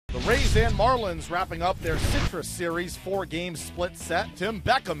The Rays and Marlins wrapping up their Citrus Series 4-game split set. Tim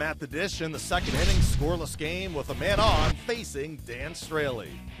Beckham at the dish in the second inning, scoreless game with a man on facing Dan Straley.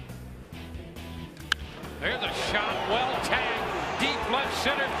 There's a shot, well tagged, deep left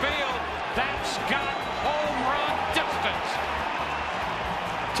center field. That's got home run distance.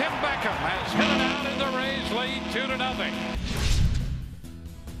 Tim Beckham has hit it out and the Rays lead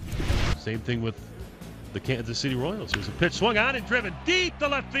 2-0. Same thing with the Kansas City Royals. There's a pitch swung on and driven deep to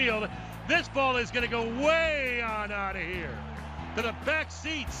left field. This ball is going to go way on out of here to the back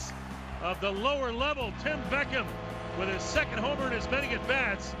seats of the lower level. Tim Beckham with his second homer in as many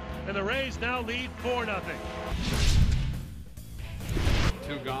at-bats, and the Rays now lead 4-0.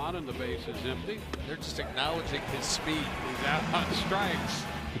 2 gone and the base is empty. They're just acknowledging his speed. He's out on strikes.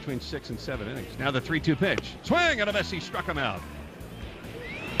 Between 6 and 7 innings. Now the 3-2 pitch. Swing and a miss. He struck him out.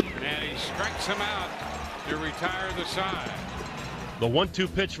 And he strikes him out to retire the side. The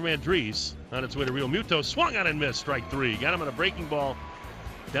 1-2 pitch from Andriese on its way to Real Muto. Swung on and missed. Strike 3. Got him on a breaking ball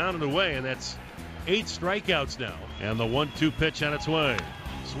down and away, and that's 8 strikeouts now. And the 1-2 pitch on its way.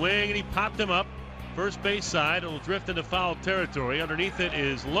 Swing, and he popped him up. First base side. It'll drift into foul territory. Underneath it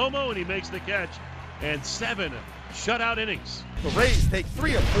is Lomo, and he makes the catch. And 7 shutout innings. The Rays take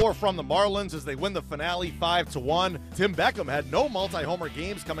 3 of 4 from the Marlins as they win the finale 5-1. Tim Beckham had no multi-homer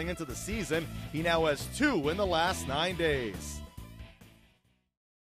games coming into the season. He now has 2 in the last 9 days.